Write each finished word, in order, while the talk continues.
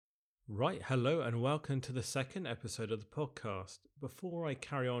Right, hello and welcome to the second episode of the podcast. Before I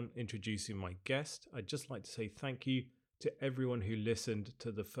carry on introducing my guest, I'd just like to say thank you to everyone who listened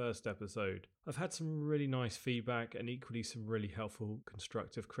to the first episode. I've had some really nice feedback and equally some really helpful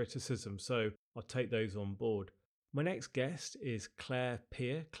constructive criticism, so I'll take those on board. My next guest is Claire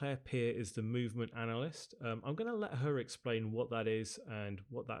Peer. Claire Peer is the movement analyst. I'm going to let her explain what that is and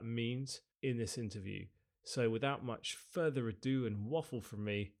what that means in this interview. So without much further ado and waffle from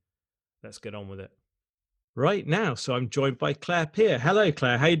me, let's get on with it. Right now, so I'm joined by Claire Peer. Hello,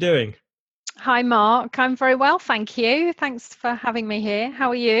 Claire. How you doing? Hi, Mark. I'm very well, thank you. Thanks for having me here. How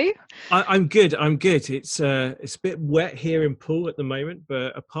are you? I'm good. I'm good. It's a bit wet here in Poole at the moment,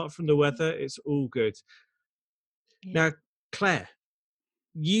 but apart from the weather, it's all good. Yeah. Now, Claire,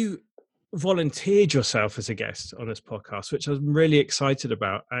 you volunteered yourself as a guest on this podcast, which I'm really excited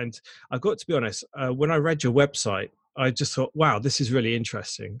about. And I've got to be honest, when I read your website, I just thought, wow, this is really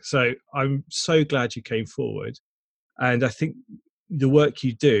interesting. So I'm so glad you came forward. And I think the work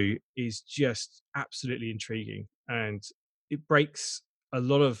you do is just absolutely intriguing, and it breaks a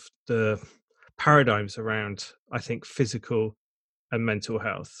lot of the paradigms around, I think, physical and mental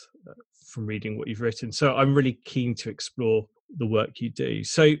health from reading what you've written. So I'm really keen to explore the work you do.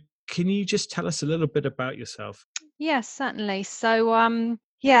 So can you just tell us a little bit about yourself? Yes, certainly.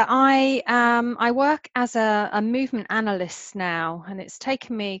 I work as a movement analyst now, and it's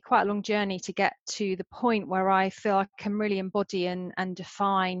taken me quite a long journey to get to the point where I feel I can really embody and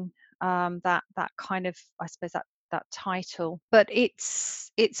define that kind of, I suppose, that title. But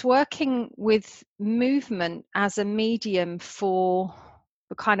it's working with movement as a medium for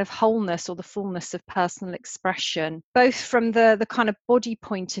the kind of wholeness or the fullness of personal expression, both from the kind of body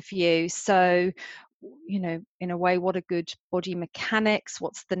point of view. So, in a way, what are good body mechanics?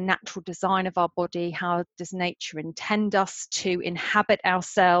 What's the natural design of our body? How does nature intend us to inhabit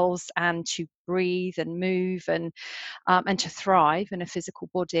ourselves and to breathe and move and to thrive in a physical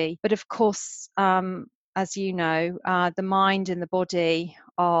body? But of course, as you know, the mind and the body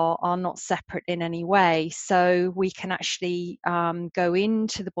are not separate in any way. So we can actually go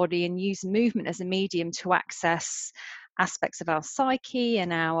into the body and use movement as a medium to access aspects of our psyche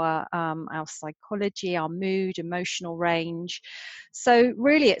and our psychology, our mood, emotional range. So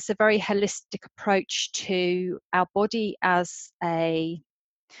really, it's a very holistic approach to our body as a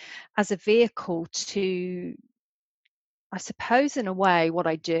vehicle to, I suppose, in a way, what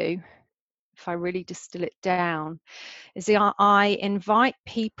I do, if I really distill it down, is I invite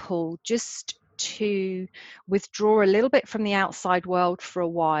people just to withdraw a little bit from the outside world for a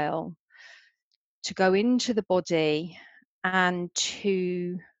while, to go into the body and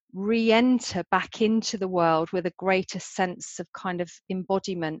to re-enter back into the world with a greater sense of kind of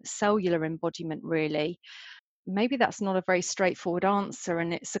embodiment, cellular embodiment, really. Maybe that's not a very straightforward answer,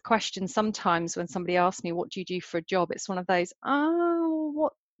 and it's a question sometimes when somebody asks me, what do you do for a job? It's one of those,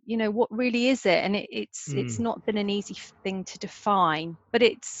 what really is it? And it's Mm. not been an easy thing to define, but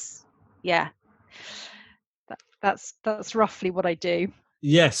it's, yeah, that's roughly what I do.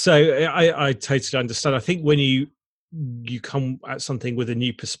 Yeah, so I totally understand. I think when you come at something with a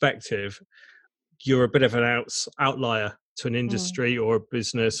new perspective, you're a bit of an outlier to an Mm. industry or a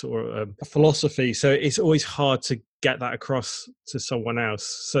business or a philosophy. So it's always hard to get that across to someone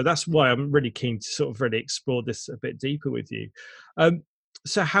else. So that's why I'm really keen to sort of really explore this a bit deeper with you. Um,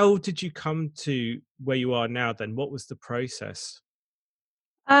 so how did you come to where you are now then? What was the process?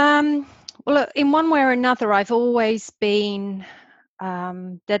 Um, well, look, in one way or another, I've always been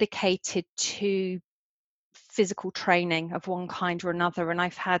dedicated to physical training of one kind or another, and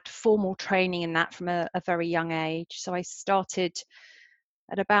I've had formal training in that from a very young age. So I started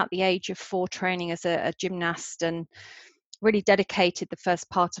at about the age of 4 training as a gymnast, and really dedicated the first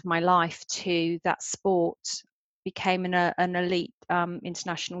part of my life to that sport. Became an elite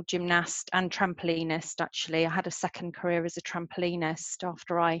international gymnast and trampolinist. Actually, I had a second career as a trampolinist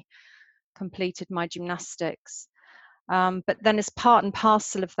after I completed my gymnastics. But then, as part and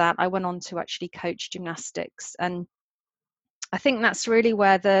parcel of that, I went on to actually coach gymnastics, and I think that's really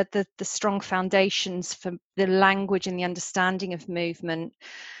where the strong foundations for the language and the understanding of movement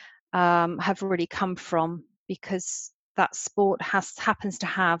have really come from, because that sport happens to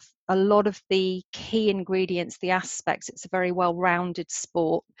have a lot of the key ingredients, the aspects. It's a very well-rounded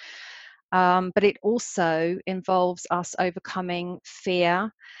sport, but it also involves us overcoming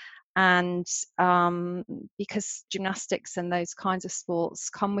fear, and because gymnastics and those kinds of sports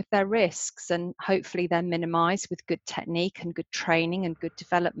come with their risks, and hopefully they're minimized with good technique and good training and good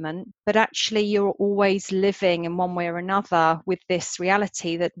development, but actually you're always living in one way or another with this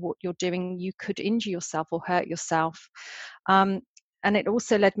reality that what you're doing, you could injure yourself or hurt yourself. um, and it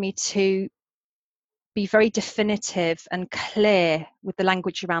also led me to be very definitive and clear with the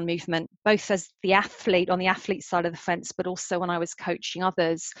language around movement, both as the athlete on the athlete side of the fence, but also when I was coaching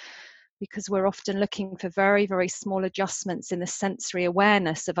others, because we're often looking for very, very small adjustments in the sensory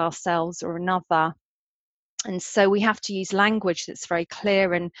awareness of ourselves or another. And so we have to use language that's very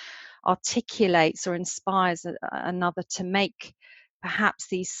clear and articulates or inspires another to make perhaps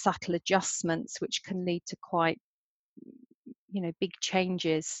these subtle adjustments, which can lead to quite, big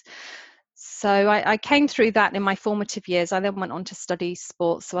changes. So I came through that in my formative years. I then went on to study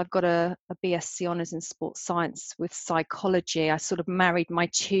sports. So I've got a BSc honours in sports science with psychology. I sort of married my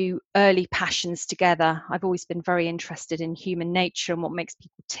two early passions together. I've always been very interested in human nature and what makes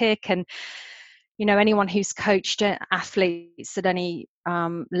people tick. And, anyone who's coached athletes at any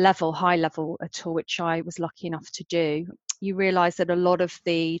level, high level at all, which I was lucky enough to do, you realize that a lot of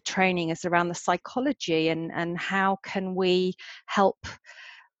the training is around the psychology and how can we help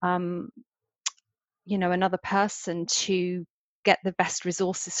another person to get the best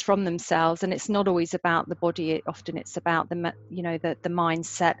resources from themselves. And it's not always about the body, often it's about the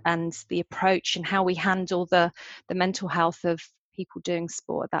mindset and the approach and how we handle the mental health of people doing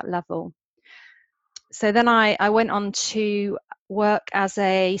sport at that level. So then I went on to work as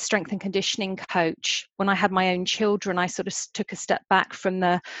a strength and conditioning coach. When I had my own children, I sort of took a step back from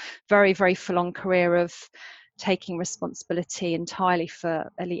the very, very full-on career of taking responsibility entirely for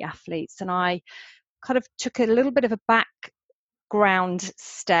elite athletes. And I kind of took a little bit of a background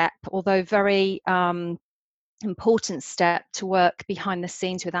step, although very important step, to work behind the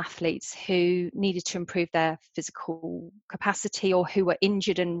scenes with athletes who needed to improve their physical capacity or who were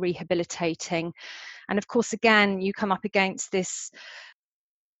injured and rehabilitating. And of course, again, you come up against this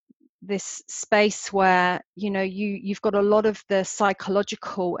space where you've got a lot of the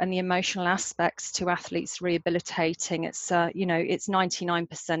psychological and the emotional aspects to athletes rehabilitating. It's it's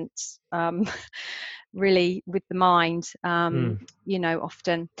 99% really with the mind,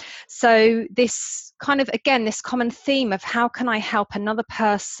 often. So this kind of, again, this common theme of how can I help another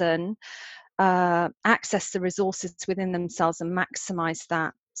person access the resources within themselves and maximize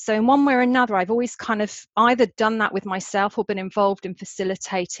that. So in one way or another, I've always kind of either done that with myself or been involved in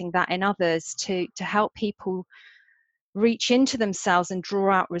facilitating that in others to help people reach into themselves and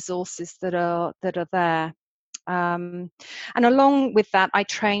draw out resources that are there. And along with that, I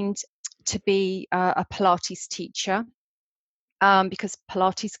trained to be a Pilates teacher, because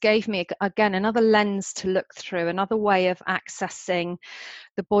Pilates gave me, again, another lens to look through, another way of accessing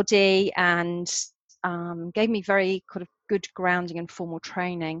the body, and gave me very kind of good grounding and formal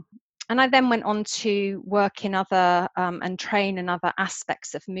training. And I then went on to work in other and train in other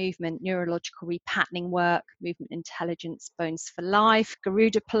aspects of movement, neurological repatterning work, movement intelligence, Bones for Life,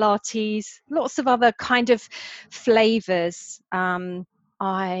 Garuda Pilates, lots of other kind of flavors.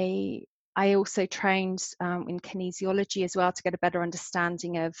 I also trained in kinesiology as well to get a better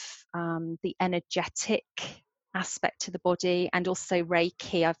understanding of the energetic aspect to the body, and also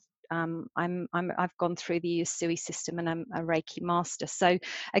Reiki. I've gone through the Usui system and I'm a Reiki master. So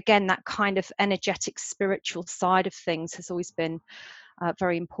again, that kind of energetic, spiritual side of things has always been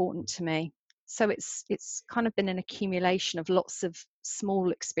very important to me. So it's kind of been an accumulation of lots of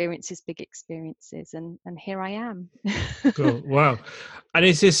small experiences, big experiences, and here I am. Cool. Wow. And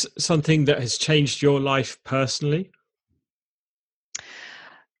is this something that has changed your life personally?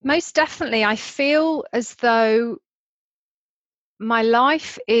 Most definitely. I feel as though my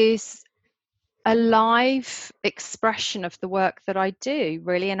life is a live expression of the work that I do,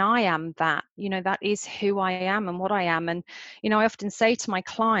 really, and I am that. That is who I am and what I am. And I often say to my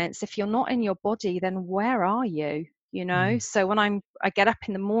clients, if you're not in your body, then where are you? So when I get up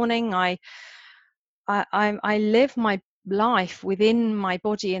in the morning, I live my life within my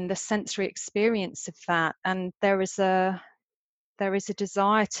body and the sensory experience of that. And there is a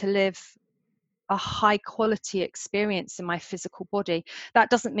desire to live a high quality experience in my physical body. That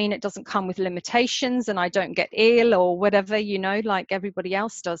doesn't mean it doesn't come with limitations and I don't get ill or whatever, like everybody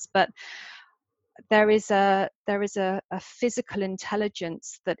else does. But there is a physical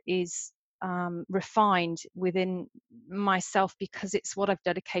intelligence that is refined within myself, because it's what I've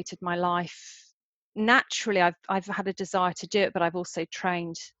dedicated my life. Naturally, I've had a desire to do it, but I've also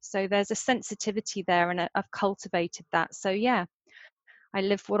trained. So there's a sensitivity there, and I've cultivated that. So yeah, I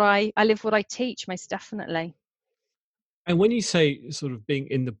live what I teach, most definitely. And when you say sort of being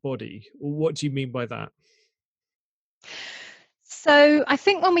in the body, what do you mean by that? So I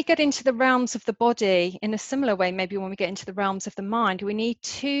think when we get into the realms of the body, in a similar way, maybe when we get into the realms of the mind, we need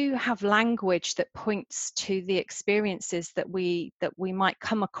to have language that points to the experiences that we might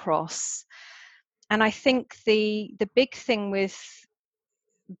come across. And I think the big thing with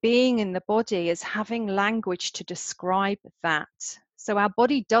being in the body as having language to describe that. So our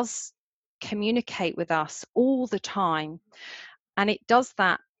body does communicate with us all the time, and it does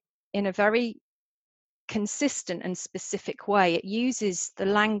that in a very consistent and specific way. It uses the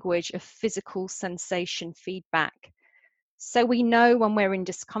language of physical sensation feedback. So we know when we're in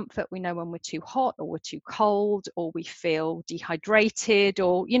discomfort, we know when we're too hot or we're too cold, or we feel dehydrated,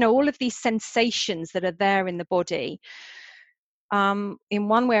 or, all of these sensations that are there in the body. In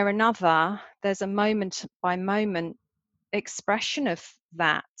one way or another, there's a moment by moment expression of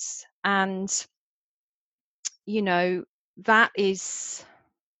that. And, that is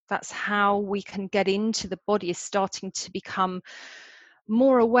that's how we can get into the body, is starting to become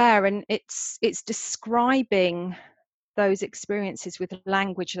more aware, and it's describing those experiences with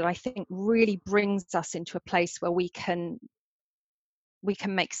language that I think really brings us into a place where we can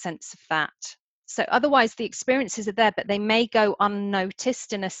make sense of that. So otherwise the experiences are there, but they may go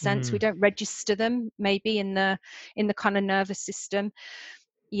unnoticed in a sense. We don't register them maybe in the kind of nervous system.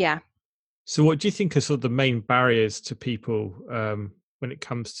 Yeah. So what do you think are sort of the main barriers to people when it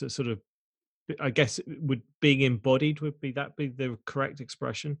comes to sort of, I guess, would being embodied, would be the correct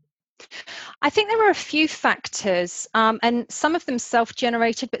expression? I think there are a few factors, and some of them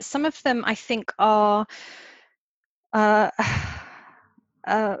self-generated, but some of them I think are uh,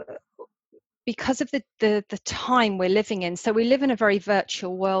 because of the time we're living in. So we live in a very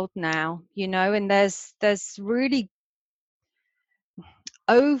virtual world now, and there's really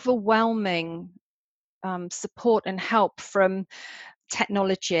overwhelming support and help from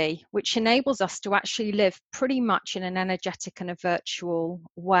technology, which enables us to actually live pretty much in an energetic and a virtual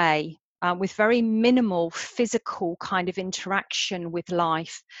way, with very minimal physical kind of interaction with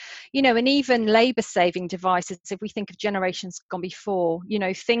life. And even labor saving devices, if we think of generations gone before,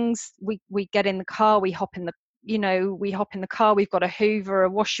 things we get in the car, we hop in the car, we've got a Hoover, a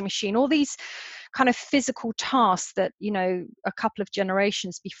washing machine, all these kind of physical tasks that a couple of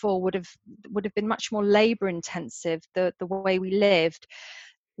generations before would have been much more labor intensive. The way we lived,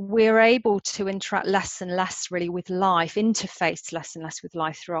 we're able to interact less and less really with life, interface less and less with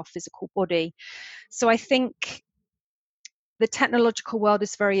life through our physical body. So I think the technological world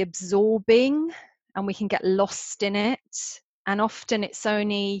is very absorbing, and we can get lost in it, and often it's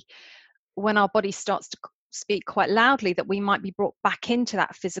only when our body starts to speak quite loudly that we might be brought back into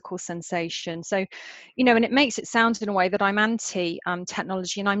that physical sensation. So, and it makes it sound in a way that I'm anti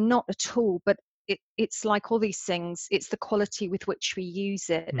technology, and I'm not at all, but it's like all these things, it's the quality with which we use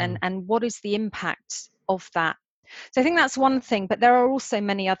it, and what is the impact of that. So I think that's one thing, but there are also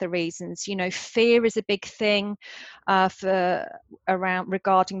many other reasons. Fear is a big thing regarding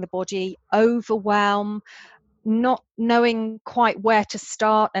the body, overwhelm, not knowing quite where to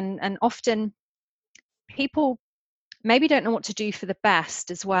start, and often people maybe don't know what to do for the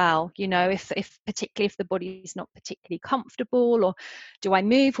best as well. If particularly if the body is not particularly comfortable, or do I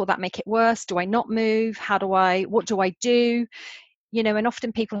move, will that make it worse? Do I not move? What do I do? And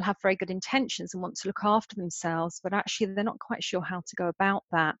often people have very good intentions and want to look after themselves, but actually they're not quite sure how to go about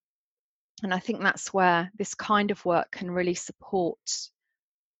that. And I think that's where this kind of work can really support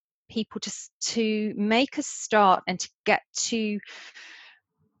people to make a start and to get to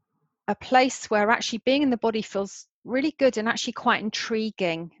a place where actually being in the body feels really good and actually quite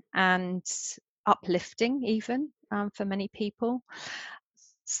intriguing and uplifting even, for many people.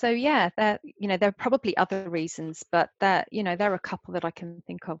 So yeah, there are probably other reasons, but there are a couple that I can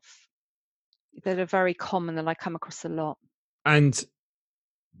think of that are very common that I come across a lot. And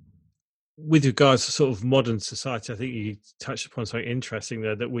with regards to sort of modern society, I think you touched upon something interesting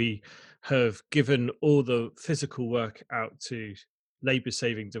there, that we have given all the physical work out to labor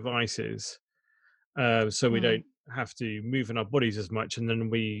saving devices, so we don't have to move in our bodies as much, and then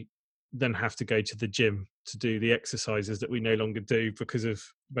we have to go to the gym to do the exercises that we no longer do because of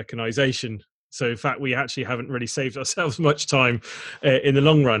mechanization. So in fact, we actually haven't really saved ourselves much time in the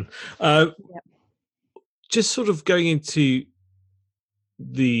long run. Yep. Just sort of going into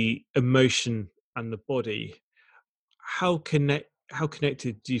the emotion and the body, how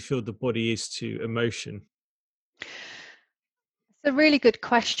connected do you feel the body is to emotion? It's a really good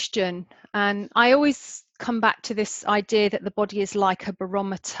question, and I always come back to this idea that the body is like a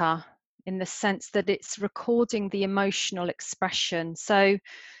barometer, in the sense that it's recording the emotional expression. So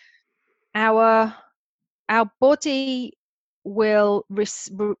our body will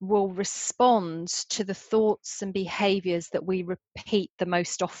respond to the thoughts and behaviors that we repeat the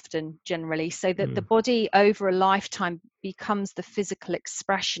most often, generally, so that the body over a lifetime becomes the physical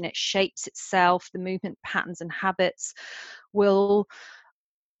expression. It shapes itself. The movement patterns and habits will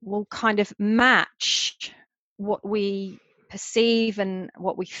kind of match what we perceive and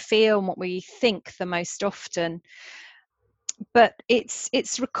what we feel and what we think the most often. But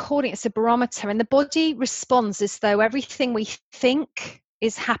it's recording, it's a barometer, and the body responds as though everything we think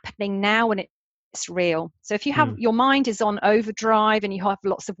is happening now and it's real. So if you have your mind is on overdrive and you have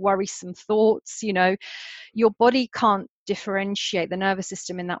lots of worrisome thoughts, your body can't differentiate, the nervous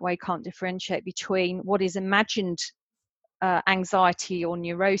system in that way can't differentiate between what is imagined anxiety or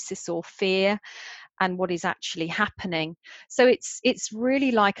neurosis or fear and what is actually happening. So it's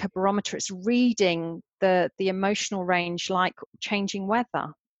really like a barometer. It's reading the emotional range like changing weather,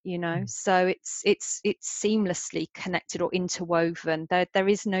 so it's seamlessly connected or interwoven. There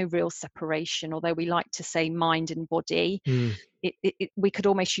is no real separation, although we like to say mind and body. We could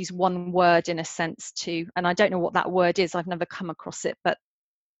almost use one word in a sense to, and I don't know what that word is, I've never come across it, but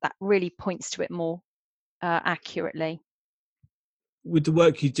that really points to it more accurately. With the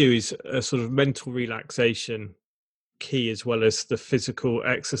work you do, is a sort of mental relaxation key as well as the physical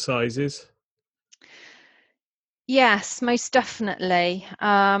exercises? Yes, most definitely.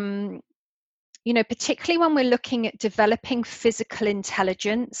 Particularly when we're looking at developing physical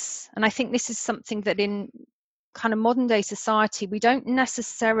intelligence, and I think this is something that in kind of modern day society we don't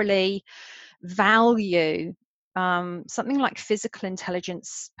necessarily value, something like physical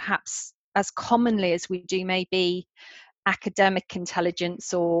intelligence perhaps as commonly as we do maybe academic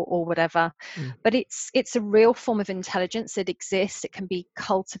intelligence or whatever. But it's a real form of intelligence. It exists, it can be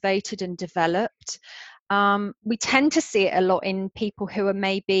cultivated and developed. We tend to see it a lot in people who are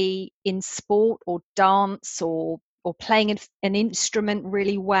maybe in sport or dance or playing an instrument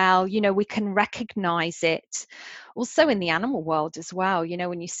really well. We can recognize it. Also in the animal world as well,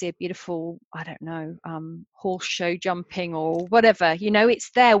 when you see a beautiful, I don't know, horse show jumping or whatever, it's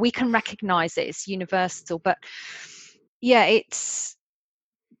there. We can recognize it. It's universal. But yeah, it's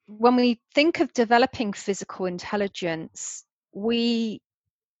when we think of developing physical intelligence, we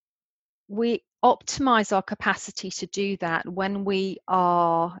optimize our capacity to do that when we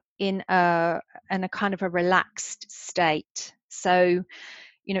are in a kind of a relaxed state. So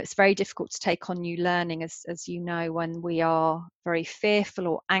it's very difficult to take on new learning, as you know, when we are very fearful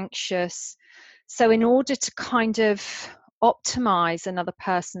or anxious. So in order to kind of optimize another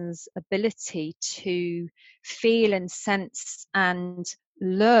person's ability to feel and sense and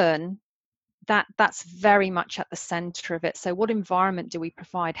learn, that's very much at the center of it. So what environment do we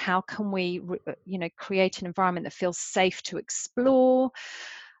provide? How can we create an environment that feels safe to explore,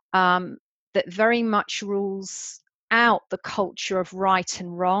 that very much rules out the culture of right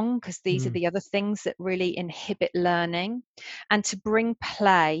and wrong, because these are the other things that really inhibit learning, and to bring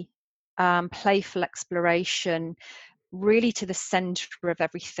play, playful exploration really to the center of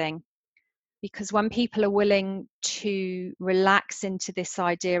everything. Because when people are willing to relax into this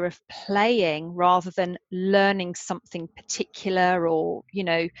idea of playing rather than learning something particular or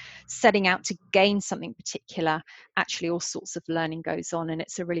setting out to gain something particular, actually all sorts of learning goes on, and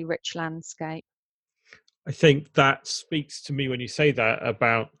it's a really rich landscape. I think that speaks to me when you say that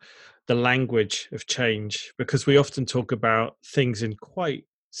about the language of change, because we often talk about things in quite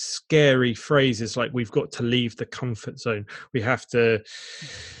scary phrases like we've got to leave the comfort zone, we have to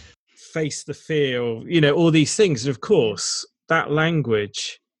face the fear, or all these things. And of course that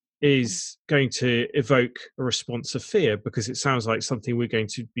language is going to evoke a response of fear, because it sounds like something we're going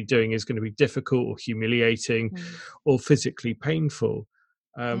to be doing is going to be difficult or humiliating or physically painful.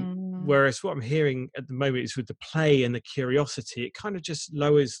 Whereas what I'm hearing at the moment is with the play and the curiosity, it kind of just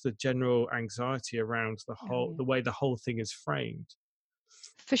lowers the general anxiety around the way the whole thing is framed.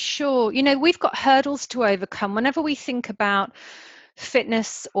 For sure. We've got hurdles to overcome whenever we think about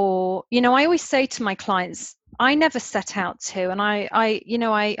fitness, or I always say to my clients, I never set out to, and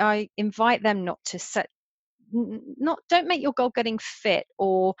I invite them not to don't make your goal getting fit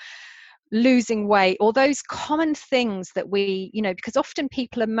or losing weight or those common things that we, because often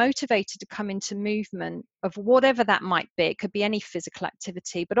people are motivated to come into movement of whatever that might be. It could be any physical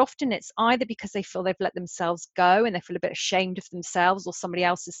activity, but often it's either because they feel they've let themselves go and they feel a bit ashamed of themselves, or somebody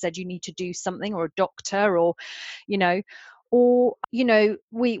else has said you need to do something, or a doctor, or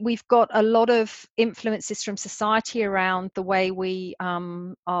we've got a lot of influences from society around the way we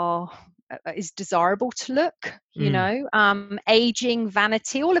are is desirable to look, aging,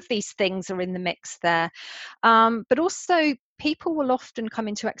 vanity, all of these things are in the mix there. But also people will often come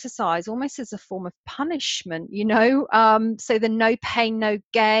into exercise almost as a form of punishment, so the no pain, no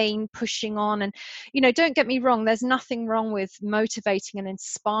gain, pushing on. And, don't get me wrong, there's nothing wrong with motivating and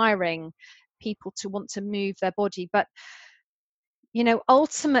inspiring people to want to move their body. But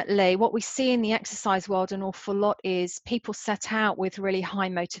ultimately what we see in the exercise world an awful lot is people set out with really high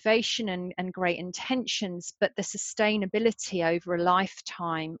motivation and great intentions, but the sustainability over a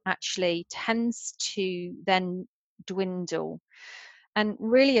lifetime actually tends to then dwindle. And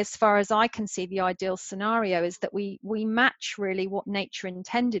really, as far as I can see, the ideal scenario is that we match really what nature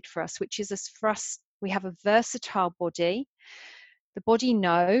intended for us, which is, as for us, we have a versatile body. The body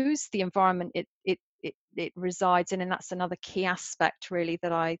knows the environment it resides in, and that's another key aspect really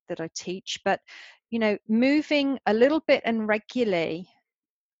that I teach. But moving a little bit and regularly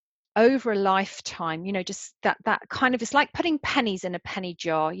over a lifetime, just that kind of, it's like putting pennies in a penny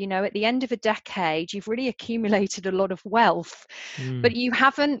jar. At the end of a decade, you've really accumulated a lot of wealth, but you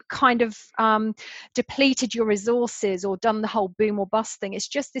haven't kind of depleted your resources or done the whole boom or bust thing. It's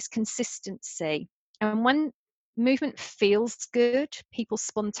just this consistency. And when movement feels good, people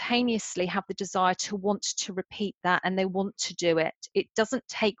spontaneously have the desire to want to repeat that, and they want to do it. It doesn't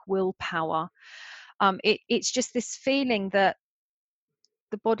take willpower. It's just this feeling that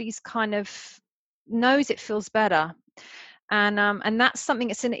the body's kind of knows it feels better, and that's something.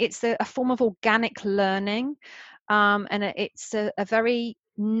 It's a form of organic learning, and it's a very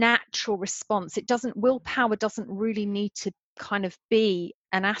natural response. Willpower doesn't really need to kind of be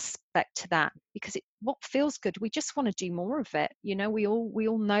an aspect to that, because what feels good, we just want to do more of it. We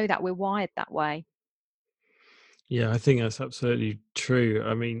all know that we're wired that way. Yeah, I think that's absolutely true.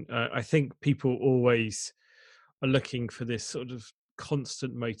 I mean, I think people always are looking for this sort of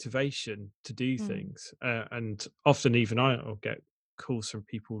constant motivation to do Mm. things. And often, even I'll get calls from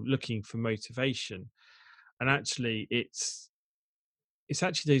people looking for motivation. And actually, it's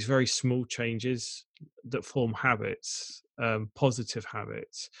actually those very small changes that form habits, positive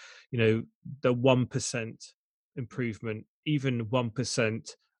habits. The 1% improvement, even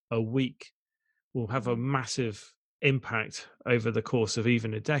 1% a week, will have a Mm. massive impact over the course of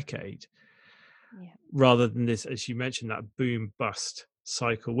even a decade, Yeah. rather than this, as you mentioned, that boom bust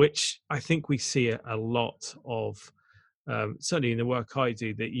cycle, which I think we see a lot of. Certainly in the work I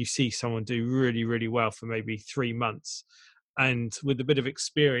do, that you see someone do really, really well for maybe 3 months. And with a bit of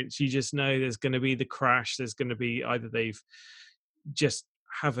experience, you just know there's going to be the crash. There's going to be either they've just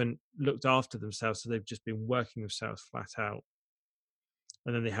haven't looked after themselves, so they've just been working themselves flat out,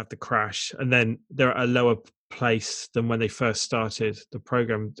 and then they have the crash, and then they're at a lower place than when they first started the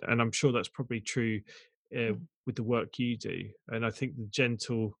program. And I'm sure that's probably true Mm. with the work you do. And I think the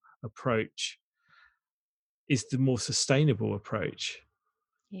gentle approach is the more sustainable approach.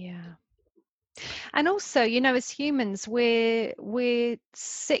 Yeah. And also, as humans, we're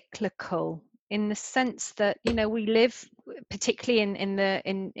cyclical in the sense that, we live, particularly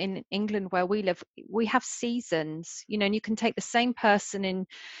in England where we live, we have seasons, and you can take the same person in,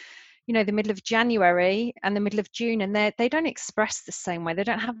 the middle of January and the middle of June, and they don't express the same way. They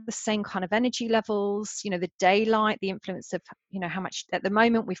don't have the same kind of energy levels, the daylight, the influence of, how much. At the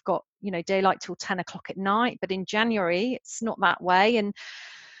moment we've got, daylight till 10 o'clock at night, but in January it's not that way. And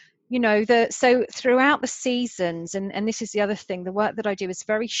so throughout the seasons, and this is the other thing, the work that I do is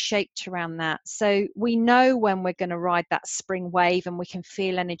very shaped around that. So we know when we're going to ride that spring wave, and we can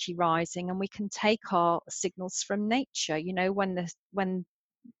feel energy rising, and we can take our signals from nature.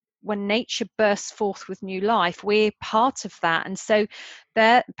 When nature bursts forth with new life, we're part of that. And so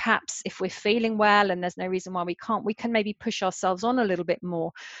there, perhaps if we're feeling well and there's no reason why we can't, we can maybe push ourselves on a little bit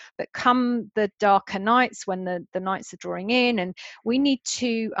more. But come the darker nights, when the nights are drawing in, and we need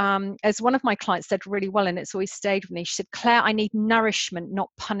to, as one of my clients said really well, and it's always stayed with me, she said, Claire, I need nourishment,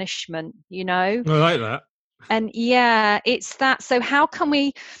 not punishment. I like that. And yeah, it's that. So how can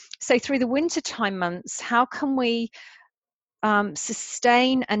we, so through the wintertime months, how can we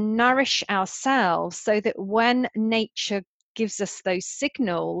sustain and nourish ourselves, so that when nature gives us those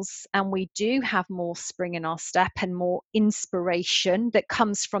signals and we do have more spring in our step and more inspiration that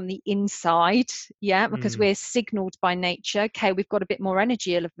comes from the inside, because Mm. we're signaled by nature, okay, we've got a bit more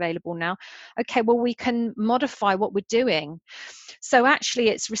energy available now, okay, well, we can modify what we're doing. So actually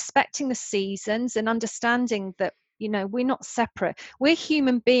it's respecting the seasons and understanding that, we're not separate. We're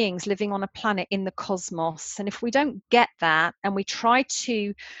human beings living on a planet in the cosmos. And if we don't get that, and we try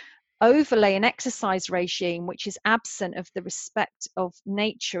to overlay an exercise regime which is absent of the respect of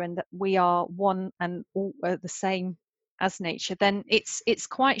nature, and that we are one and all the same as nature, then it's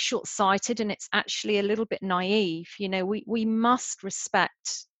quite short-sighted, and it's actually a little bit naive. We must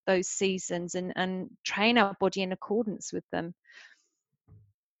respect those seasons and train our body in accordance with them.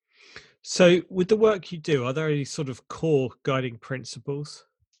 So, with the work you do, are there any sort of core guiding principles?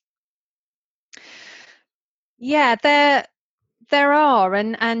 Yeah, there are,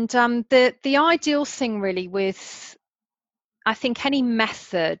 and the ideal thing really with I think any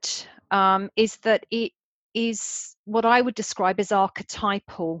method is that it is what I would describe as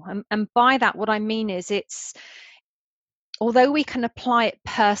archetypal. And by that, what I mean is although we can apply it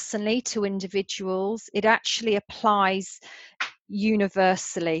personally to individuals, it actually applies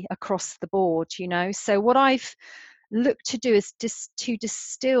universally across the board, So what I've looked to do is to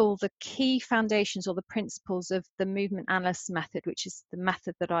distill the key foundations or the principles of the movement analyst method, which is the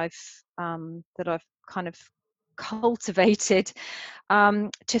method that I've kind of cultivated,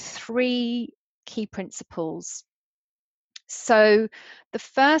 to three key principles. So the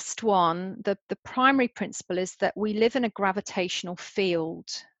first one, the primary principle, is that we live in a gravitational field.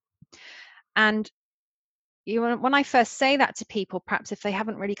 And when I first say that to people, perhaps if they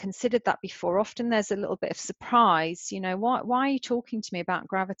haven't really considered that before, often there's a little bit of surprise. Why are you talking to me about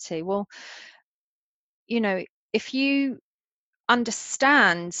gravity? Well, if you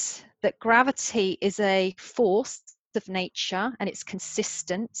understand that gravity is a force of nature and it's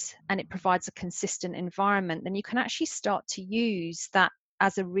consistent and it provides a consistent environment, then you can actually start to use that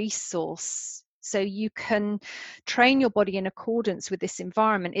as a resource. So you can train your body in accordance with this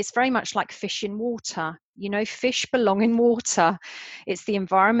environment. It's very much like fish in water. Fish belong in water. It's the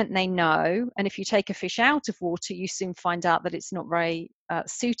environment they know. And if you take a fish out of water, you soon find out that it's not very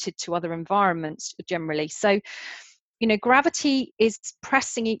suited to other environments generally. So gravity is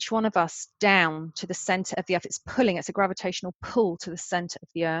pressing each one of us down to the center of the earth. It's a gravitational pull to the center of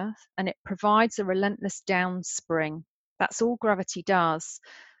the earth, and it provides a relentless downspring. That's all gravity does.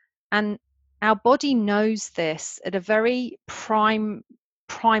 And our body knows this at a very primal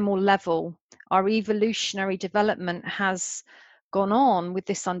level. Our evolutionary development has gone on with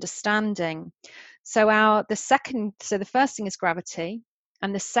this understanding. So the first thing is gravity,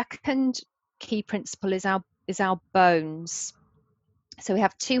 and the second key principle is our bones. So we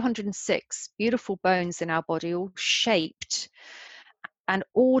have 206 beautiful bones in our body, all shaped and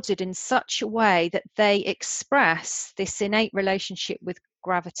ordered in such a way that they express this innate relationship with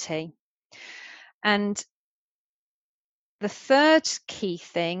gravity. And the third key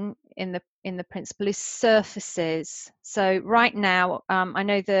thing in the principle is surfaces. So right now, I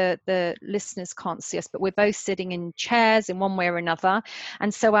know the listeners can't see us, but we're both sitting in chairs in one way or another,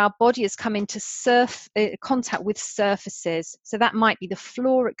 and so our body has come into contact with surfaces. So that might be the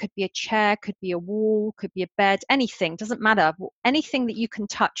floor, it could be a chair, could be a wall, could be a bed, anything, doesn't matter. Anything that you can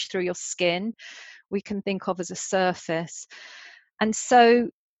touch through your skin, we can think of as a surface. And so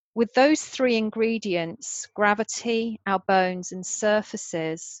with those three ingredients, gravity, our bones, and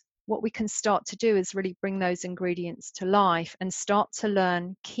surfaces, what we can start to do is really bring those ingredients to life and start to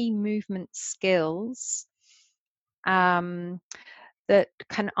learn key movement skills that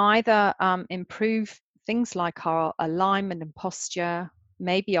can either improve things like our alignment and posture,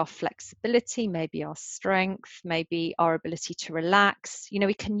 maybe our flexibility, maybe our strength, maybe our ability to relax.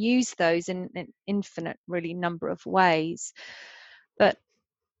 We can use those in an infinite, really, number of ways. But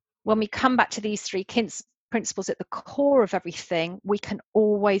when we come back to these three principles at the core of everything, we can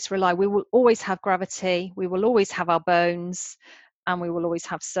always rely. We will always have gravity, we will always have our bones, and we will always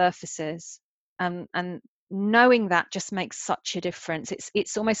have surfaces. And knowing that just makes such a difference.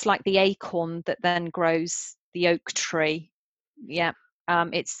 It's almost like the acorn that then grows the oak tree. Yeah,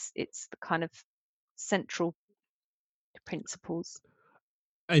 it's the kind of central principles.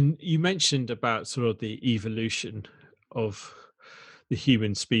 And you mentioned about sort of the evolution of the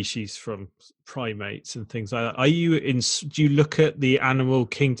human species from primates and things like that. Do you look at the animal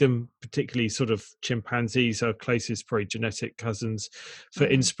kingdom, particularly sort of chimpanzees, our closest probably genetic cousins, for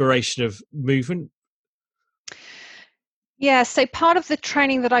inspiration of movement? Yeah, so part of the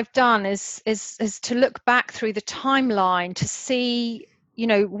training that I've done is to look back through the timeline to see,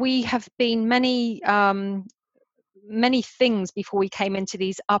 we have been many things before we came into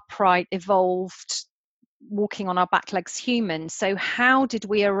these upright, evolved, walking on our back legs humans. So how did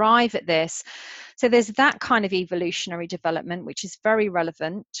we arrive at this? So there's that kind of evolutionary development, which is very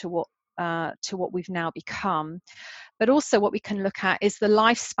relevant to what we've now become. But also what we can look at is the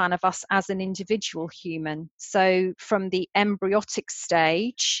lifespan of us as an individual human. So from the embryotic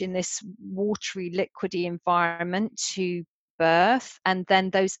stage in this watery, liquidy environment to birth, and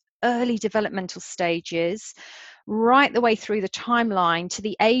then those early developmental stages right the way through the timeline to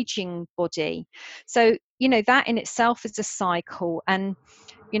the aging body. So that in itself is a cycle. And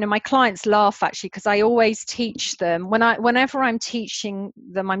my clients laugh actually, because I always teach them whenever I'm teaching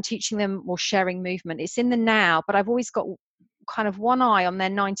them or sharing movement, it's in the now, but I've always got kind of one eye on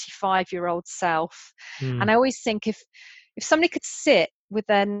their 95-year-old self. And I always think if somebody could sit with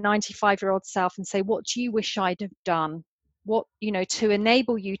their 95-year-old self and say, what do you wish I'd have done? What, to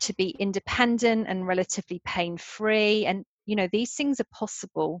enable you to be independent and relatively pain-free, and these things are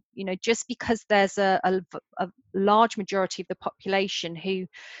possible. Just because there's a large majority of the population who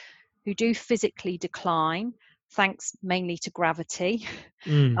do physically decline, thanks mainly to gravity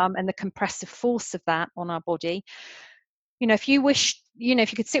and the compressive force of that on our body. If you wish,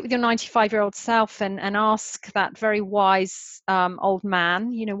 if you could sit with your 95-year-old self and ask that very wise old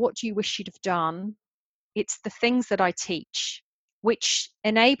man, what do you wish you'd have done? It's the things that I teach, which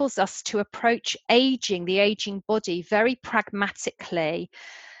enables us to approach the aging body very pragmatically,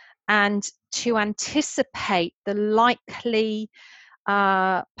 and to anticipate the likely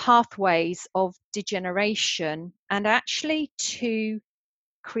pathways of degeneration, and actually to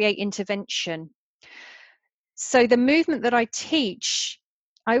create intervention. So the movement that I teach,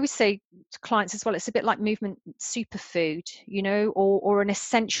 I always say to clients as well, it's a bit like movement superfood, or an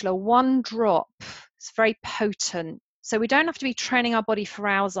essential, or one drop. It's very potent. So we don't have to be training our body for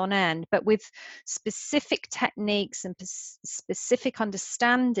hours on end, but with specific techniques and specific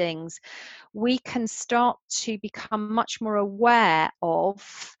understandings, we can start to become much more aware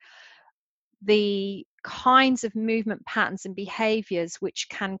of the kinds of movement patterns and behaviors which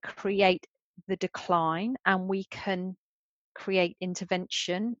can create the decline, and we can create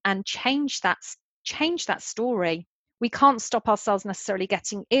intervention and change that story. We can't stop ourselves necessarily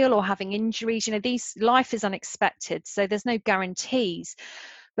getting ill or having injuries. Life is unexpected, so there's no guarantees,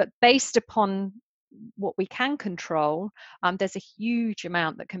 but based upon what we can control, there's a huge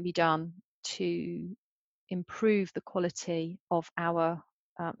amount that can be done to improve the quality of our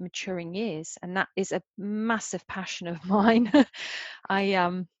maturing years, and that is a massive passion of mine.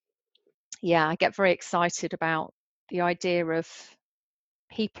 I get very excited about the idea of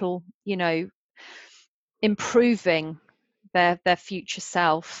people, improving their future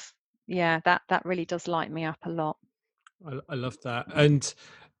self. That really does light me up a lot. I love that. And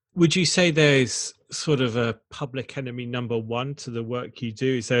would you say there's sort of a public enemy number one to the work you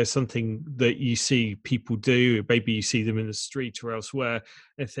do? Is there something that you see people do, maybe you see them in the street or elsewhere,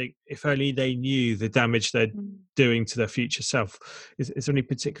 and think, if only they knew the damage they're doing to their future self? Is there any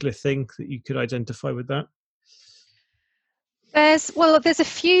particular thing that you could identify with that? There's a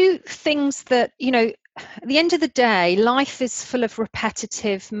few things that, at the end of the day, life is full of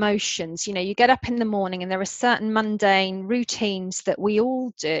repetitive motions. You get up in the morning and there are certain mundane routines that we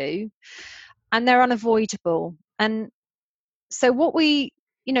all do, and they're unavoidable. And so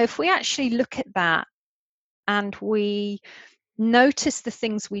if we actually look at that and we notice the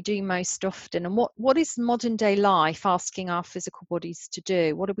things we do most often, and what is modern day life asking our physical bodies to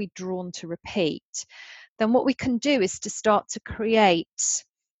do, what are we drawn to repeat, then what we can do is to start to create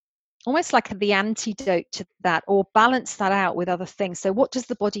almost like the antidote to that, or balance that out with other things. So what does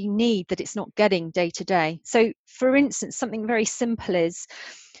the body need that it's not getting day to day? So for instance, something very simple is,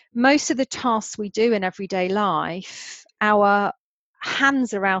 most of the tasks we do in everyday life, our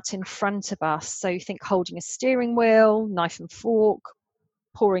hands are out in front of us. So you think holding a steering wheel, knife and fork,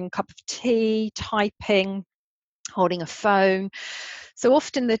 pouring a cup of tea, typing, holding a phone. So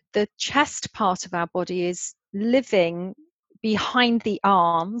often the chest part of our body is living behind the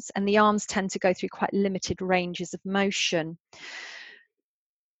arms, and the arms tend to go through quite limited ranges of motion.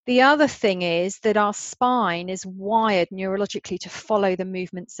 The other thing is that our spine is wired neurologically to follow the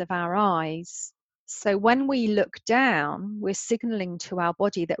movements of our eyes. So when we look down, we're signaling to our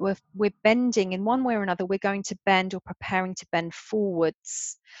body that we're bending in one way or another. We're going to bend or preparing to bend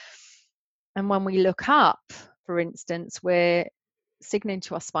forwards. And when we look up, for instance, we're signaling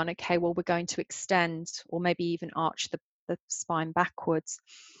to our spine, okay, well, we're going to extend or maybe even arch the spine backwards.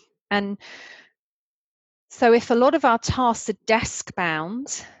 And so if a lot of our tasks are desk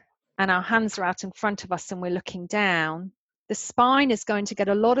bound and our hands are out in front of us and we're looking down, the spine is going to get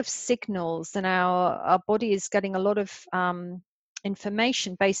a lot of signals, and our body is getting a lot of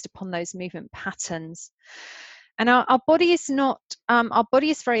information based upon those movement patterns. And our body is our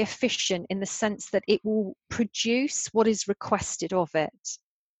body is very efficient in the sense that it will produce what is requested of it.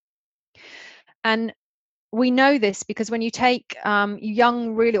 And we know this because when you take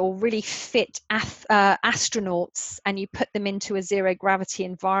young, really fit astronauts and you put them into a zero gravity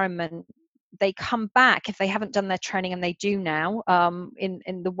environment, they come back, if they haven't done their training, and they do now,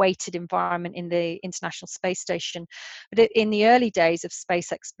 in the weighted environment in the International Space Station. But in the early days of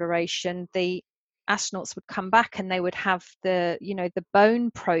space exploration, the astronauts would come back and they would have the bone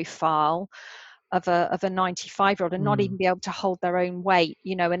profile of a 95-year-old and not even be able to hold their own weight,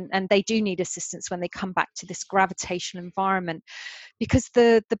 and they do need assistance when they come back to this gravitational environment, because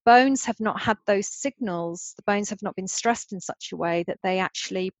the bones have not had those signals. The bones have not been stressed in such a way that they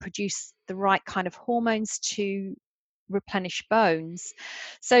actually produce the right kind of hormones to replenish bones.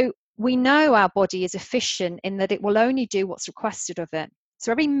 So we know our body is efficient in that it will only do what's requested of it.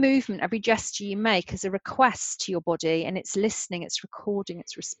 So every movement, every gesture you make is a request to your body, and it's listening, it's recording,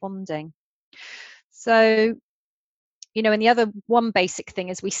 it's responding. So, and the other one basic thing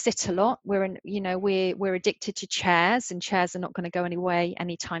is we sit a lot. We're addicted to chairs, and chairs are not going to go anyway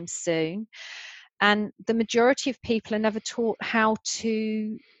anytime soon. And the majority of people are never taught how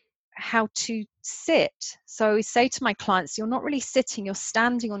to sit. So I always say to my clients, you're not really sitting, you're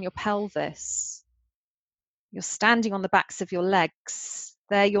standing on your pelvis. You're standing on the backs of your legs.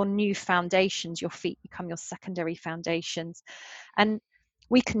 They're your new foundations. Your feet become your secondary foundations. And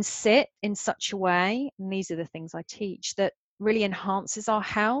we can sit in such a way, and these are the things I teach, that really enhances our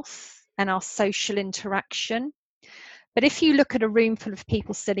health and our social interaction. But if you look at a room full of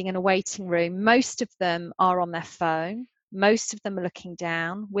people sitting in a waiting room, most of them are on their phone. Most of them are looking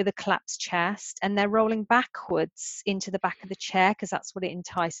down with a collapsed chest, and they're rolling backwards into the back of the chair because that's what it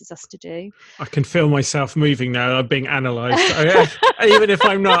entices us to do. I can feel myself moving now. I'm being analysed. Even if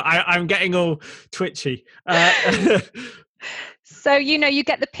I'm not, I'm getting all twitchy. So, you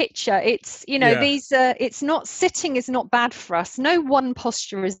get the picture. It's, it's not, sitting is not bad for us. No one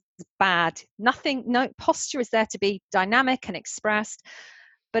posture is bad. No posture is there to be dynamic and expressed.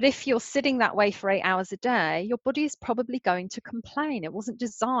 But if you're sitting that way for 8 hours a day, your body is probably going to complain. It wasn't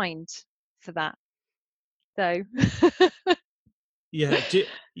designed for that. So. Yeah.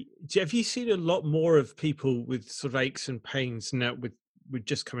 Have you seen a lot more of people with sort of aches and pains now with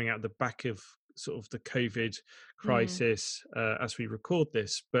just coming out the back of sort of the COVID crisis as we record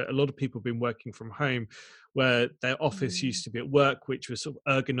this? But a lot of people have been working from home where their office used to be at work, which was sort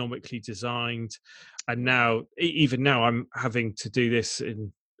of ergonomically designed. And now, even now, I'm having to do this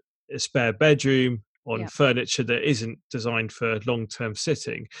in a spare bedroom on furniture that isn't designed for long-term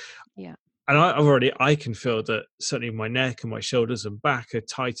sitting. Yeah. And I can feel that certainly my neck and my shoulders and back are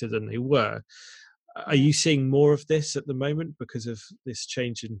tighter than they were. Are you seeing more of this at the moment because of this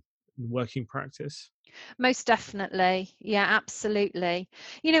change in working practice? Most definitely. Yeah, absolutely.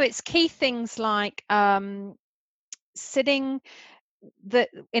 It's key things like sitting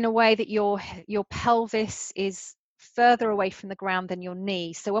in a way that your pelvis is further away from the ground than your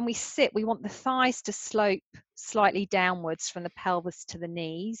knees. So when we sit, we want the thighs to slope slightly downwards from the pelvis to the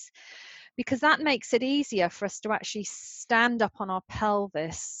knees, because that makes it easier for us to actually stand up on our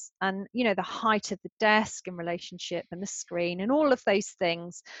pelvis, and the height of the desk in relationship and the screen and all of those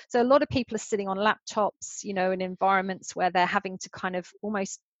things. So a lot of people are sitting on laptops, in environments where they're having to kind of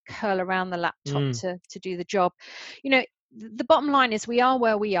almost curl around the laptop to do the job. The bottom line is we are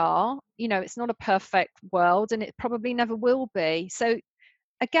where we are. It's not a perfect world, and it probably never will be. So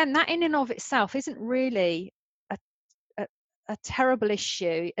again, that in and of itself isn't really a terrible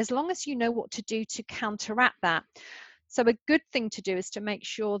issue, as long as you know what to do to counteract that. So a good thing to do is to make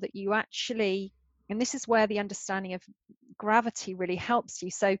sure that you actually, and this is where the understanding of gravity really helps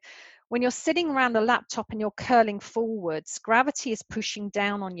you. So when you're sitting around a laptop and you're curling forwards, gravity is pushing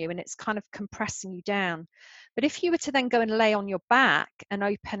down on you and it's kind of compressing you down. But if you were to then go and lay on your back and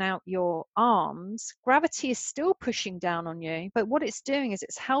open out your arms, gravity is still pushing down on you. But what it's doing is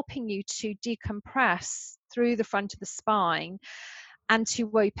it's helping you to decompress through the front of the spine and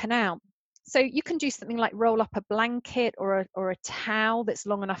to open out. So you can do something like roll up a blanket or a towel that's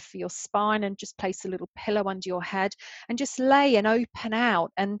long enough for your spine, and just place a little pillow under your head and just lay and open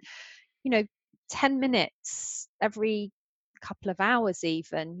out. And 10 minutes every couple of hours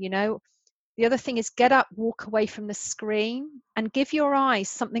even. The other thing is get up, walk away from the screen, and give your eyes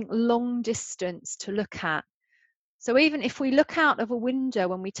something long distance to look at. So even if we look out of a window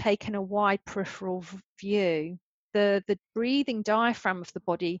when we take in a wide peripheral view, the breathing diaphragm of the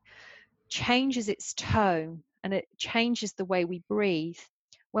body changes its tone, and it changes the way we breathe.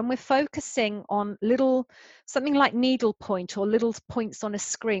 When we're focusing on something like needle point or little points on a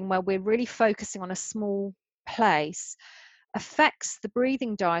screen where we're really focusing on a small place, affects the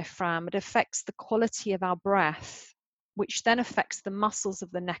breathing diaphragm, it affects the quality of our breath, which then affects the muscles of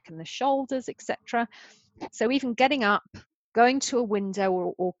the neck and the shoulders, etc. So even getting up, going to a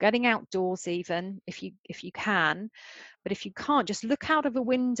window, or getting outdoors even, if you can. But if you can't, just look out of a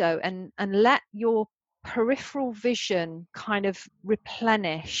window and let your peripheral vision kind of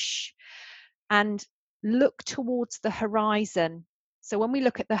replenish and look towards the horizon. So when we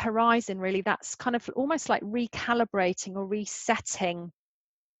look at the horizon, really, that's kind of almost like recalibrating or resetting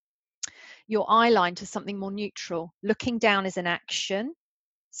your eye line to something more neutral. Looking down is an action.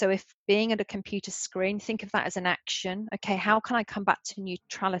 So if being at a computer screen, think of that as an action. Okay, how can I come back to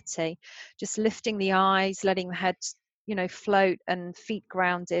neutrality? Just lifting the eyes, letting the head, float, and feet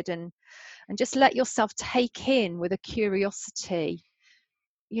grounded, and just let yourself take in with a curiosity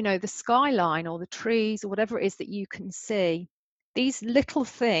the skyline or the trees or whatever it is that you can see. These little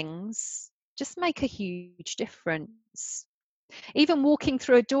things just make a huge difference. Even walking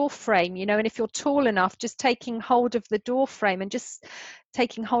through a door frame, and if you're tall enough, just taking hold of the door frame and just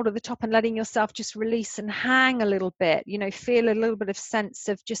taking hold of the top and letting yourself just release and hang a little bit, feel a little bit of sense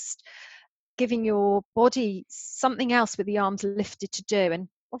of just giving your body something else with the arms lifted to do. And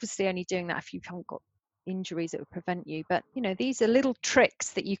obviously only doing that if you haven't got injuries that would prevent you. But these are little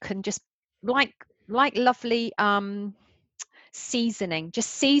tricks that you can just like lovely seasoning.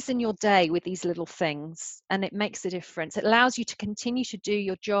 Just season your day with these little things, and it makes a difference. It allows you to continue to do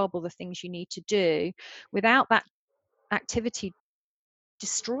your job or the things you need to do without that activity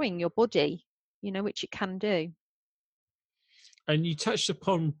destroying your body, which it can do. And you touched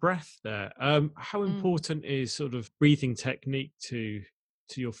upon breath there. How important is sort of breathing technique to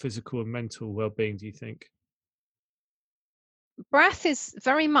your physical and mental well-being, do you think? Breath is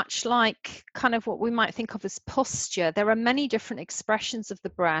very much like kind of what we might think of as posture. There are many different expressions of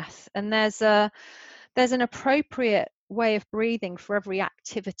the breath, and there's an appropriate way of breathing for every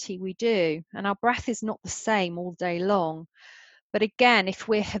activity we do. And our breath is not the same all day long. But again, if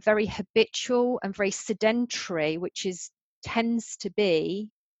we're very habitual and very sedentary, which tends to be,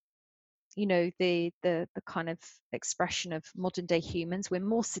 the kind of expression of modern day humans, we're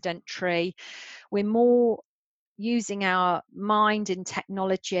more sedentary, we're more using our mind in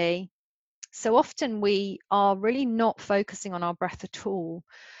technology. So often we are really not focusing on our breath at all.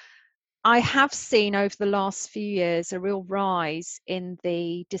 I have seen over the last few years a real rise in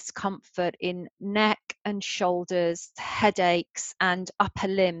the discomfort in neck and shoulders, headaches, and upper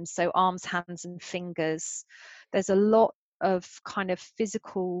limbs, so arms, hands, and fingers. There's a lot of kind of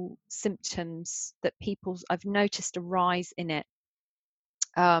physical symptoms that I've noticed a rise in it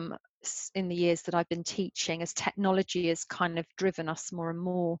in the years that I've been teaching, as technology has kind of driven us more and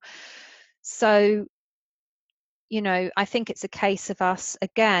more. So, I think it's a case of us,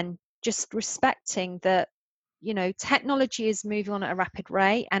 again, just respecting that, technology is moving on at a rapid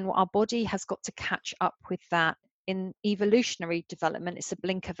rate, and our body has got to catch up with that. In evolutionary development, it's a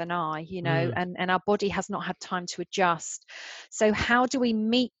blink of an eye, and our body has not had time to adjust. So how do we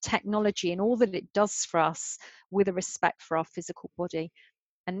meet technology and all that it does for us with a respect for our physical body?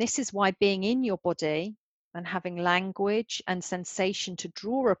 And this is why being in your body and having language and sensation to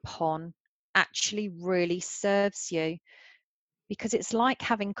draw upon actually really serves you, because it's like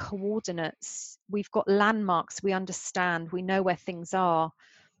having coordinates. We've got landmarks, we understand, we know where things are,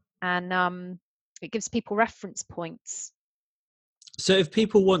 and it gives people reference points. So if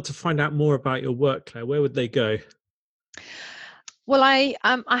people want to find out more about your work, Claire, where would they go? Well, I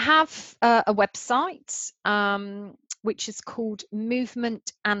have a website which is called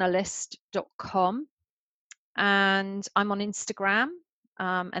movementanalyst.com, and I'm on Instagram,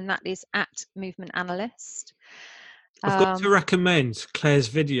 and that is at Movement Analyst. I've got to recommend Claire's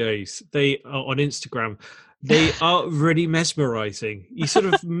videos. They are on Instagram. They are really mesmerizing. You sort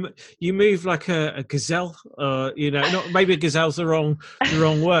of you move like a gazelle. Not maybe a gazelle's the wrong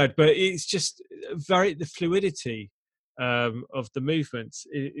word, but it's just the fluidity of the movements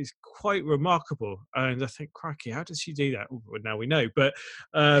is quite remarkable. And I think, crikey, how does she do that? Well, now we know. But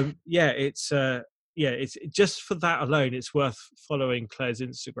it's just for that alone, it's worth following Claire's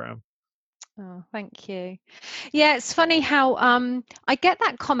Instagram. Oh, thank you. Yeah, it's funny how I get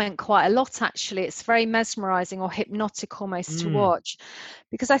that comment quite a lot, actually. It's very mesmerizing or hypnotic almost to watch,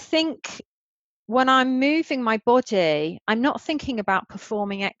 because I think when I'm moving my body, I'm not thinking about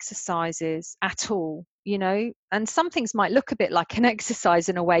performing exercises at all, and some things might look a bit like an exercise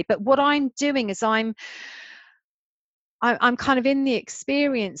in a way, but what I'm doing is I'm kind of in the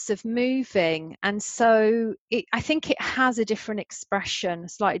experience of moving, and so I think it has a different expression, a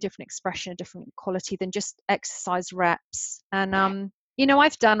slightly different expression, a different quality than just exercise reps. And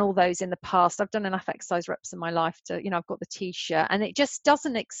I've done all those in the past. I've done enough exercise reps in my life to, I've got the t-shirt, and it just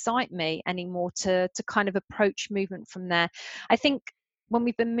doesn't excite me anymore to kind of approach movement from there. I think when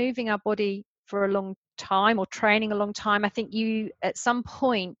we've been moving our body for a long time or training a long time, I think at some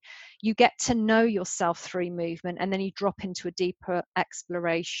point you get to know yourself through movement, and then you drop into a deeper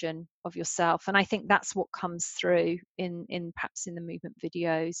exploration of yourself. And I think that's what comes through in perhaps in the movement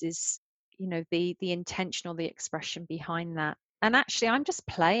videos is, the intention or the expression behind that. And actually, I'm just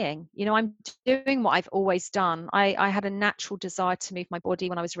playing, I'm doing what I've always done. I had a natural desire to move my body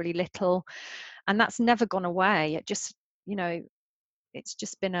when I was really little, and that's never gone away. It just, it's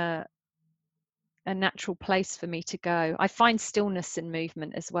just been a natural place for me to go. I find stillness in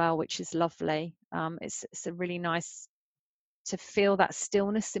movement as well, which is lovely. It's a really nice to feel that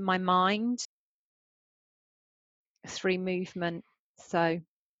stillness in my mind through movement. So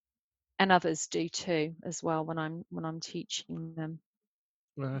and others do too as well when I'm teaching them.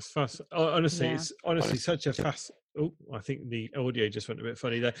 Well, that's fast. Honestly, Yeah. it's honestly such a fast. Oh, I think the audio just went a bit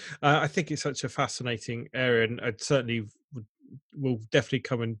funny there. I think it's such a fascinating area, and I'd certainly will definitely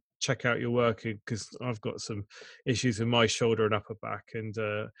come and check out your work because I've got some issues with my shoulder and upper back, and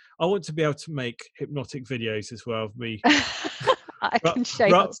I want to be able to make hypnotic videos as well of me I can show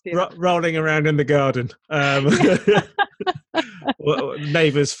you how to do that. rolling around in the garden.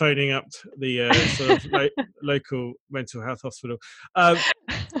 Neighbours phoning up the sort of local mental health hospital.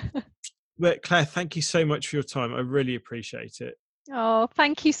 But Claire, thank you so much for your time. I really appreciate it. Oh,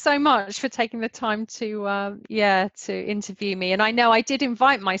 thank you so much for taking the time to to interview me. And I know I did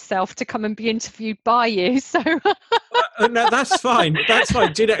invite myself to come and be interviewed by you, so No, that's fine. That's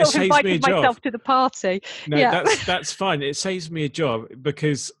fine. Do you know, it sort of saves me a invited job. myself to the party. No, Yeah. that's fine. It saves me a job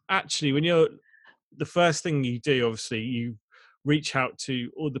because actually, when you're the first thing you do, obviously, you reach out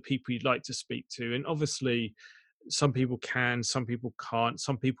to all the people you'd like to speak to, and obviously, some people can, some people can't,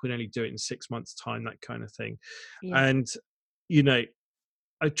 some people can only do it in 6 months' time, that kind of thing. Yeah. And you know,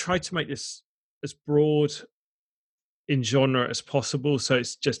 I try to make this as broad in genre as possible, so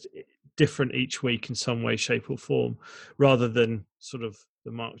it's just different each week in some way, shape, or form, rather than sort of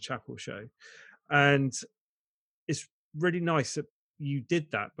the Mark Chappell show. And it's really nice that you did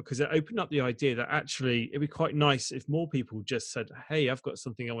that because it opened up the idea that actually it'd be quite nice if more people just said, "Hey, I've got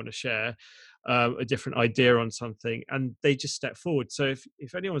something I want to share, a different idea on something," and they just step forward. So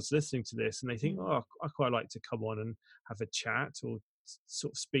if anyone's listening to this and they think, "Oh, I quite like to come on and have a chat or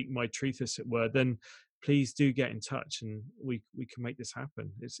sort of speak my truth, as it were," then please do get in touch and we can make this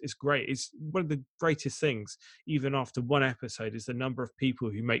happen. It's great. It's one of the greatest things, even after one episode, is the number of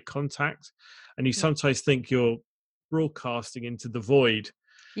people who make contact, and you Yeah. sometimes think you're broadcasting into the void,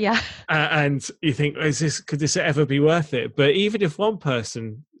 Yeah. and you think, could this ever be worth it? But even if one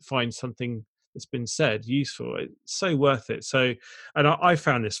person finds something that's been said useful, it's so worth it. So, and I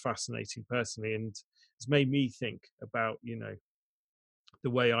found this fascinating personally, and it's made me think about the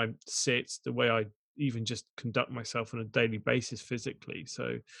way I sit, the way I even just conduct myself on a daily basis physically.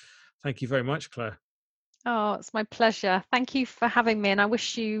 So thank you very much, Claire. Oh, it's my pleasure. Thank you for having me, and I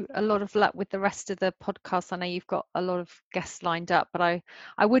wish you a lot of luck with the rest of the podcast. I know you've got a lot of guests lined up, but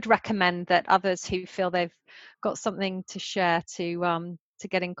I would recommend that others who feel they've got something to share to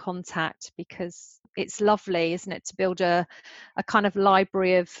get in contact, because it's lovely, isn't it, to build a kind of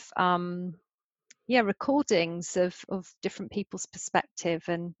library of recordings of different people's perspective.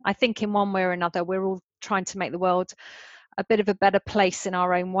 And I think in one way or another we're all trying to make the world a bit of a better place in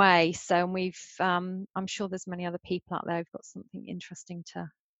our own way. So I'm sure there's many other people out there who've got something interesting to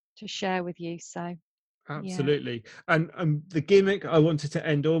share with you. So yeah. Absolutely. And the gimmick I wanted to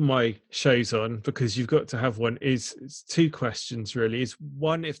end all my shows on, because you've got to have one, is it's two questions really. Is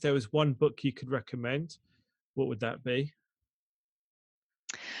one, if there was one book you could recommend, what would that be?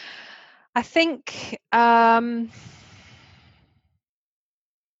 I think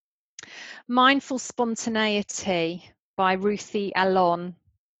Mindful Spontaneity by Ruthie Alon.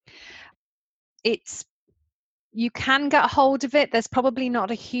 You can get a hold of it. There's probably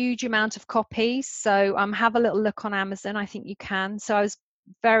not a huge amount of copies, so have a little look on Amazon. I think you can. So I was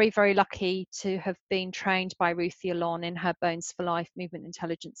very, very lucky to have been trained by Ruthie Alon in her Bones for Life movement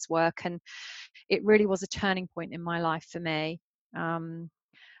intelligence work, and it really was a turning point in my life for me.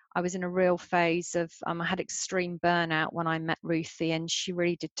 I was in a real phase of I had extreme burnout when I met Ruthie, and she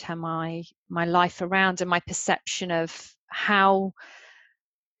really did turn my life around and my perception of how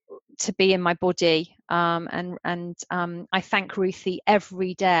to be in my body. I thank Ruthie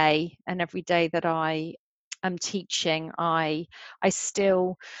every day, and every day that I am teaching, I was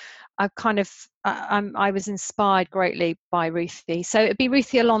inspired greatly by Ruthie. So it'd be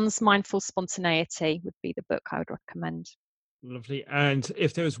Ruthie Alon's Mindful Spontaneity would be the book I would recommend. Lovely. And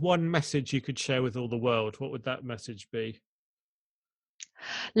if there was one message you could share with all the world, what would that message be?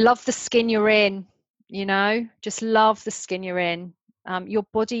 Love the skin you're in, just love the skin you're in. Your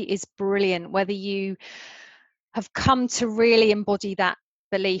body is brilliant, whether you have come to really embody that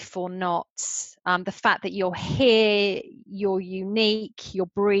belief or not. The fact that you're here, you're unique,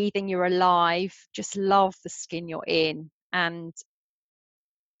 you're breathing, you're alive. Just love the skin you're in, and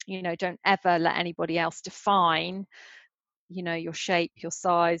don't ever let anybody else define your shape, your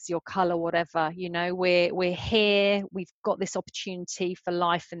size, your color, whatever. We're here, we've got this opportunity for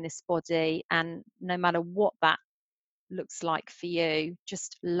life in this body, and no matter what that looks like for you,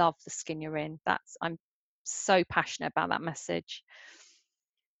 just love the skin you're in. I'm so passionate about that message.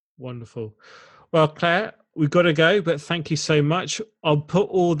 Wonderful. Well, Claire, we've got to go, but thank you so much. I'll put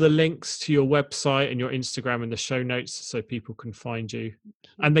all the links to your website and your Instagram in the show notes so people can find you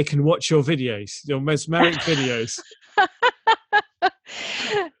and they can watch your videos, your mesmeric videos.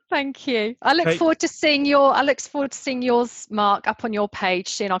 Thank you. I look forward to seeing yours, Mark, up on your page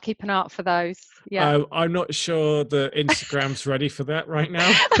soon. I'll keep an eye out for those. Yeah. I'm not sure the Instagram's ready for that right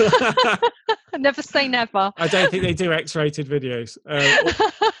now. Never say never. I don't think they do X-rated videos.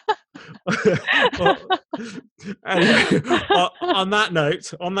 Anyway, on that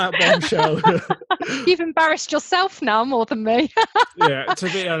note, on that bombshell. You've embarrassed yourself now more than me. Yeah, to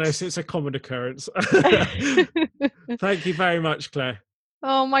be honest, it's a common occurrence. Thank you very much, Claire.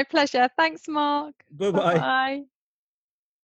 Oh, my pleasure. Thanks, Mark. Bye-bye. Bye.